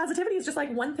 Body positivity is just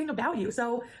like one thing about you.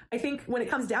 So I think when it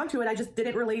comes down to it, I just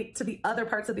didn't relate to the other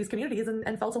parts of these communities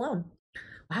and felt alone.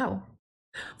 Wow.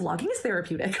 Vlogging is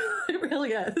therapeutic. It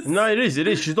really is. No, it is. It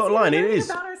is. She's not lying. It is.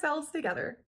 About ourselves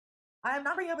together. I'm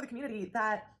not bringing up with a community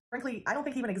that, frankly, I don't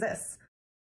think even exists.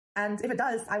 And if it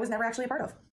does, I was never actually a part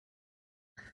of.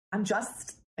 I'm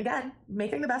just, again,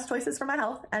 making the best choices for my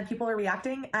health, and people are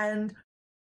reacting, and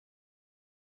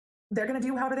they're going to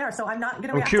do however they are. So I'm not going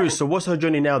to react. I'm curious. So what's her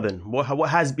journey now then? What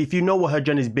has, if you know what her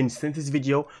journey has been since this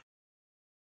video,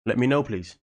 let me know,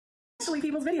 please. Actually,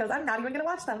 people's videos, I'm not even going to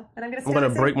watch them. And I'm going to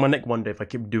break my neck one day if I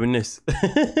keep doing this.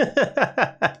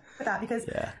 Because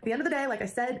at the end of the day, like I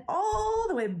said, all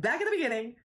the way back at the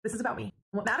beginning, this is about me.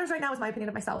 What matters right now is my opinion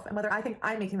of myself and whether I think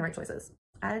I'm making the right choices.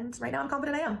 And right now I'm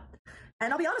confident I am.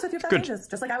 And I'll be honest with you if that changes,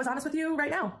 just like I was honest with you right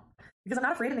now, because I'm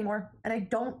not afraid anymore. And I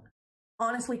don't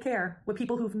honestly care what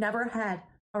people who've never had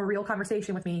a real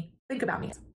conversation with me think about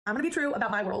me. I'm going to be true about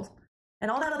my world,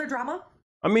 and all that other drama,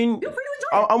 I mean, feel free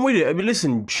to enjoy it. I'm with it. I mean,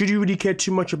 listen, should you really care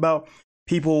too much about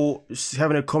people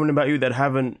having a comment about you that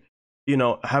haven't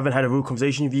had a real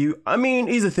conversation with you? I mean,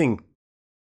 here's the thing.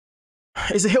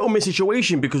 It's a hit or miss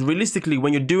situation, because realistically,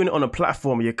 when you're doing it on a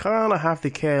platform, you kind of have to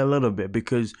care a little bit,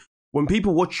 because when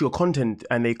people watch your content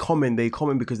and they comment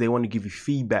because they want to give you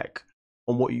feedback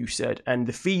on what you said. And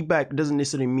the feedback doesn't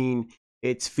necessarily mean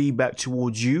it's feedback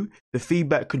towards you. The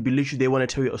feedback could be literally they want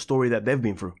to tell you a story that they've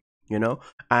been through, you know,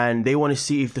 and they want to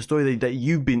see if the story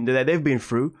that they've been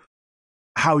through,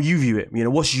 how you view it, you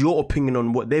know, what's your opinion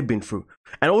on what they've been through.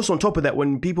 And also on top of that,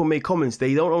 when people make comments,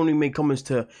 they don't only make comments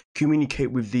to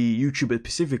communicate with the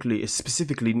YouTuber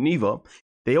specifically neither.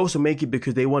 They also make it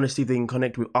because they want to see if they can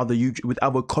connect with other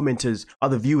commenters,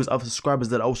 other viewers, other subscribers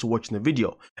that are also watching the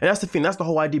video. And that's the thing. That's the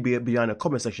whole idea behind a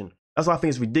comment section. That's why I think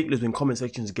it's ridiculous when comment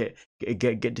sections get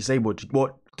disabled.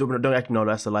 What? Don't actually know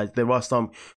that's a lie. There are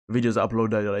some videos that upload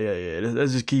that like, yeah,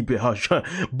 let's just keep it hush.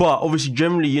 But obviously,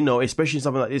 generally, you know, especially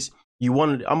something like this, you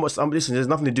want. I'm listen. There's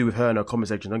nothing to do with her in her comment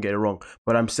section. Don't get it wrong.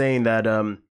 But I'm saying that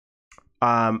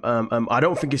I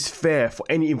don't think it's fair for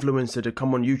any influencer to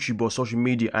come on YouTube or social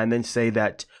media and then say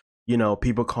that, you know,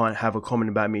 people can't have a comment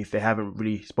about me if they haven't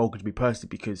really spoken to me personally,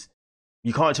 because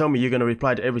you can't tell me you're going to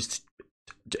reply to every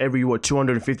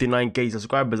 259k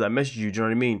subscribers that message you. Do you know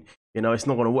what I mean? You know, it's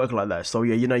not going to work like that. So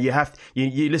yeah, you know, you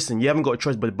listen, you haven't got a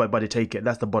choice but to take it.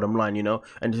 That's the bottom line, you know.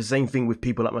 And it's the same thing with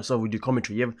people like myself who do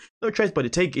commentary. You have no choice but to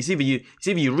take it. It's either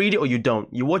you read it or you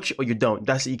don't. You watch it or you don't.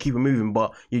 That's it. You keep it moving,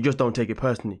 but you just don't take it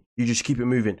personally. You just keep it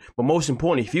moving. But most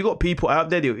importantly, if you got people out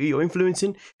there that you're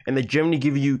influencing and they generally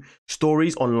give you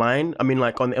stories online, I mean,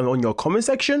 like on your comment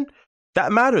section,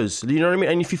 that matters. You know what I mean?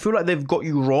 And if you feel like they've got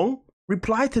you wrong,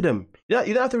 reply to them. You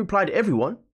don't have to reply to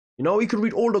everyone. You know, you could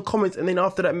read all the comments and then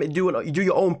after that you do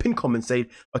your own pin comment, say,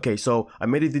 okay, so I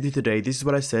made a video today, this is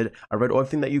what I said, I read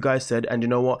everything that you guys said, and you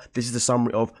know what, this is the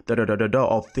summary of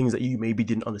of things that you maybe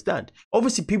didn't understand.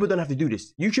 Obviously, people don't have to do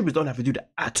this. YouTubers don't have to do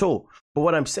that at all. But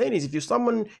what I'm saying is, if you're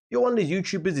one of these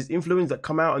YouTubers, these influencers that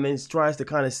come out and then tries to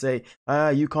kind of say,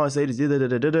 you can't say this, you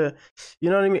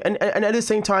know what I mean? And at the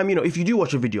same time, you know, if you do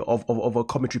watch a video of a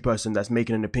commentary person that's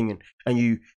making an opinion and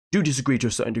you do disagree to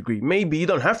a certain degree, maybe you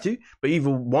don't have to, but either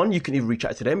one, you can either reach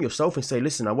out to them yourself and say,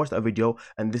 listen, I watched that video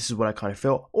and this is what I kind of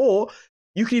felt, or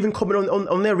you can even comment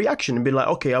on their reaction and be like,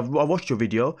 okay, I've watched your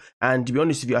video, and to be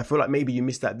honest with you, I feel like maybe you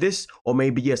missed that this, or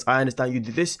maybe, yes, I understand you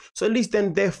did this. So at least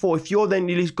then, therefore, if you're then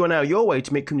at least gone out your way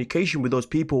to make communication with those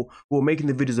people who are making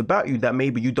the videos about you that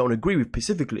maybe you don't agree with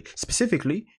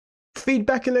specifically,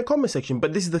 feedback in their comment section.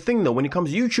 But this is the thing though, when it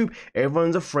comes to YouTube,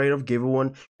 everyone's afraid of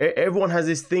everyone has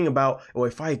this thing about, or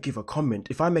if I give a comment,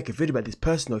 if I make a video about this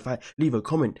person, or if I leave a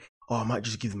comment, oh, I might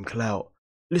just give them clout.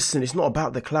 Listen, it's not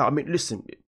about the clout. I mean, listen,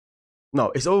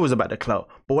 No, it's always about the clout.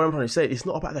 But what I'm trying to say, it's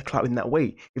not about the clout in that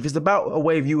way. If it's about a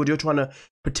way of you, you're trying to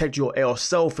protect your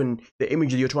self and the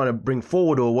image that you're trying to bring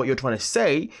forward or what you're trying to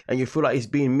say, and you feel like it's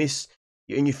being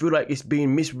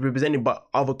misrepresented by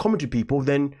other commentary people,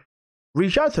 then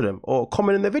reach out to them or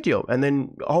comment in their video, and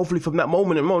then hopefully from that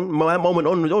moment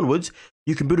onwards,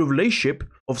 you can build a relationship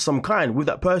of some kind with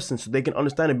that person, so they can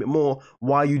understand a bit more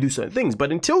why you do certain things.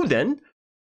 But until then,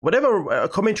 whatever a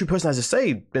commentary person has to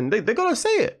say, then they're gonna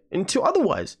say it until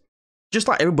otherwise, just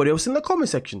like everybody else in the comment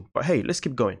section. But hey, let's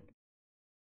keep going.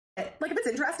 Like, if it's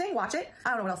interesting, watch it. I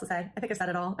don't know what else to say. I think I said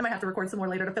it all. I might have to record some more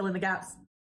later to fill in the gaps.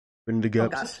 Fill in the gaps.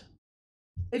 Oh gosh.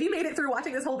 If you made it through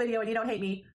watching this whole video and you don't hate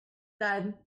me,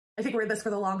 then I think we're in this for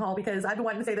the long haul, because I've been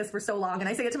wanting to say this for so long, and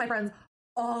I say it to my friends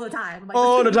all the time. I'm like,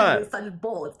 all the time. It's such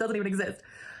bull. It doesn't even exist.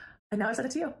 And now I said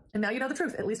it to you, and now you know the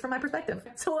truth, at least from my perspective.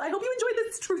 So I hope you enjoyed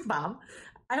this truth bomb.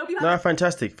 I hope you have. No,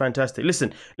 fantastic.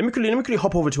 Listen, let me quickly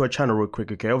hop over to our channel real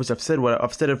quick, okay? Obviously,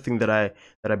 I've said everything that I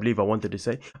believe I wanted to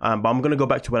say. But I'm gonna go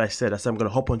back to what I said. I said I'm gonna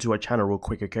hop onto our channel real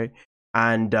quick, okay?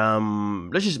 And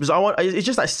let's just, because it's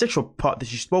just that sexual part that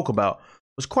she spoke about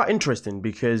was quite interesting,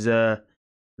 because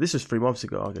this was 3 months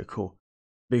ago. Okay, cool.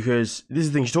 Because this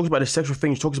is the thing, she talks about the sexual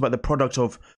thing. She talks about the product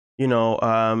of, you know,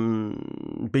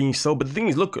 being so. But the thing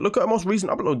is, look at her most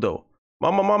recent upload though.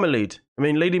 Mama Marmalade. I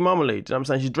mean, Lady Marmalade. You know what I'm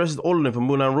saying? She dresses all in it for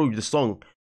Moulin Rouge, the song.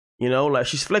 You know, like,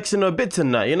 she's flexing her bit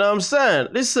tonight. You know what I'm saying?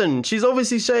 Listen, she's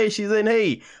obviously saying, she's saying,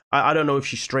 hey, I don't know if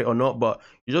she's straight or not, but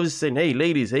she's obviously saying, hey,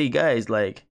 ladies, hey, guys,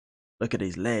 like, look at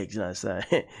these legs, you know what I'm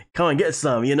saying? Come and get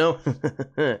some, you know?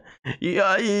 you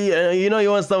know you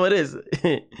want some of this.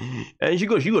 And she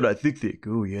got that thick.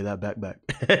 Oh, yeah, that back.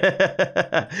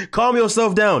 Calm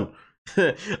yourself down.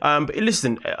 But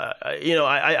listen, you know,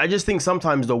 I just think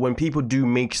sometimes though, when people do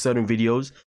make certain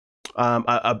videos,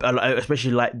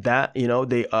 especially like that, you know,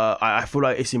 I feel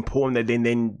like it's important that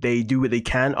then they do what they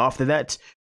can after that.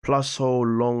 Plus whole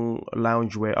long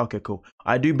loungewear. Okay, cool.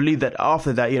 I do believe that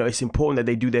after that, you know, it's important that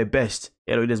they do their best.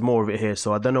 You know, there's more of it here.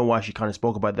 So I don't know why she kind of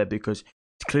spoke about that, because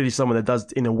it's clearly someone that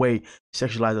does, in a way,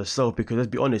 sexualize herself. Because let's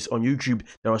be honest, on YouTube,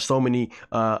 there are so many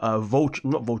not vultures,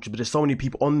 but there's so many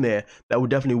people on there that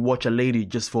would definitely watch a lady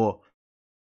just for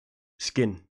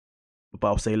skin. But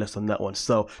I'll say less on that one.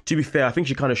 So to be fair, I think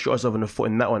she kind of shot herself in the foot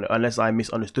in that one, unless I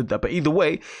misunderstood that. But either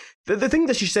way, the thing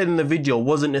that she said in the video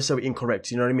wasn't necessarily incorrect.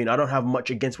 You know what I mean? I don't have much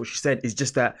against what she said. It's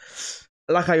just that,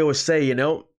 like I always say, you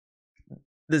know,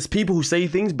 there's people who say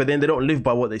things, but then they don't live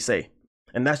by what they say.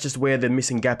 And that's just where the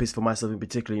missing gap is for myself in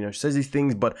particular. You know, she says these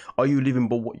things, but are you living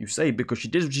by what you say? Because she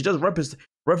does reference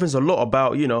a lot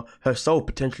about, you know, herself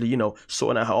potentially, you know,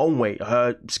 sorting out her own way,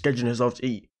 her scheduling herself to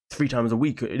eat 3 times a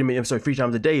week. I mean, I'm sorry, 3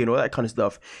 times a day, and all that kind of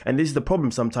stuff. And this is the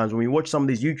problem sometimes when we watch some of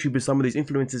these YouTubers, some of these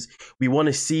influencers, we want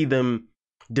to see them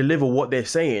deliver what they're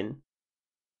saying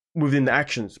within the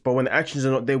actions. But when the actions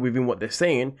are not there within what they're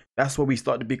saying, that's where we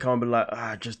start to become like,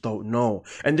 I just don't know.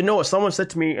 And you know what? Someone said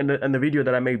to me in the video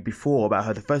that I made before about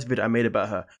her, the first video I made about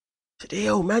her, I said,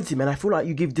 yo, Madsy, man, I feel like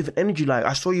you give different energy. Like,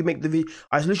 I saw you make the video.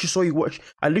 I literally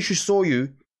saw you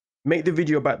make the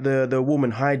video about the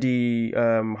woman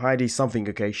Heidi something.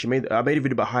 Okay, I made a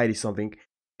video about Heidi something,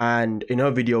 and in her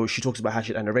video she talks about how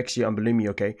she had anorexia and bulimia.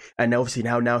 Okay, and obviously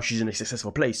now she's in a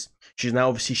successful place. She's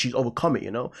overcome it, you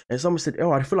know. And someone said,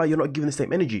 oh, I feel like you're not giving the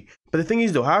same energy. But the thing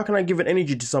is though, how can I give an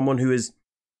energy to someone who is,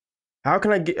 how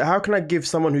can I give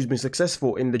someone who's been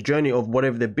successful in the journey of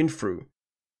whatever they've been through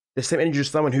the same energy to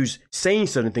someone who's saying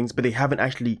certain things but they haven't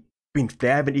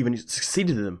even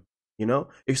succeeded in them? You know,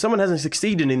 if someone hasn't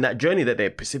succeeded in that journey that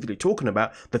they're specifically talking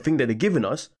about, the thing that they're giving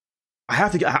us, I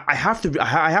have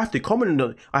to comment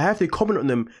on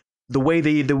them the way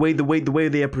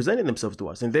they are presenting themselves to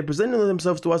us. And if they're presenting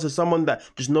themselves to us as someone that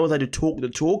just knows how to talk the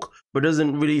talk, but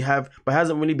hasn't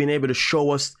really been able to show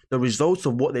us the results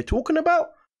of what they're talking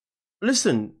about,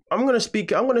 listen, I'm gonna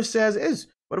say as it is.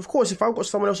 But of course, if I've got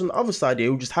someone else on the other side here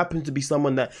who just happens to be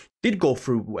someone that did go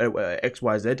through X,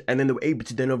 Y, Z, and then they were able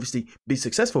to then obviously be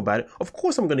successful about it, of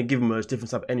course I'm going to give them a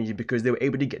different type of energy because they were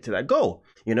able to get to that goal,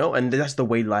 you know, and that's the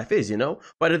way life is, you know.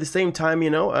 But at the same time, you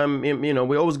know,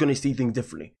 we're always going to see things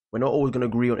differently. We're not always going to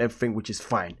agree on everything, which is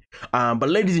fine. But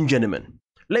ladies and gentlemen,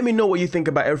 let me know what you think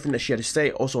about everything that she had to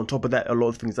say. Also, on top of that, a lot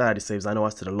of things I had to say, because I know I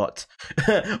said a lot.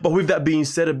 But with that being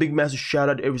said, a big massive shout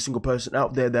out to every single person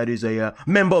out there that is a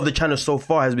member of the channel so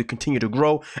far as we continue to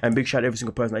grow. And big shout out to every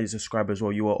single person that is a subscriber as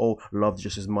well. You are all loved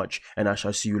just as much. And I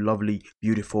shall see you lovely,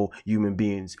 beautiful human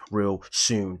beings real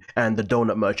soon. And the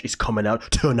donut merch is coming out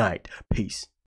tonight. Peace.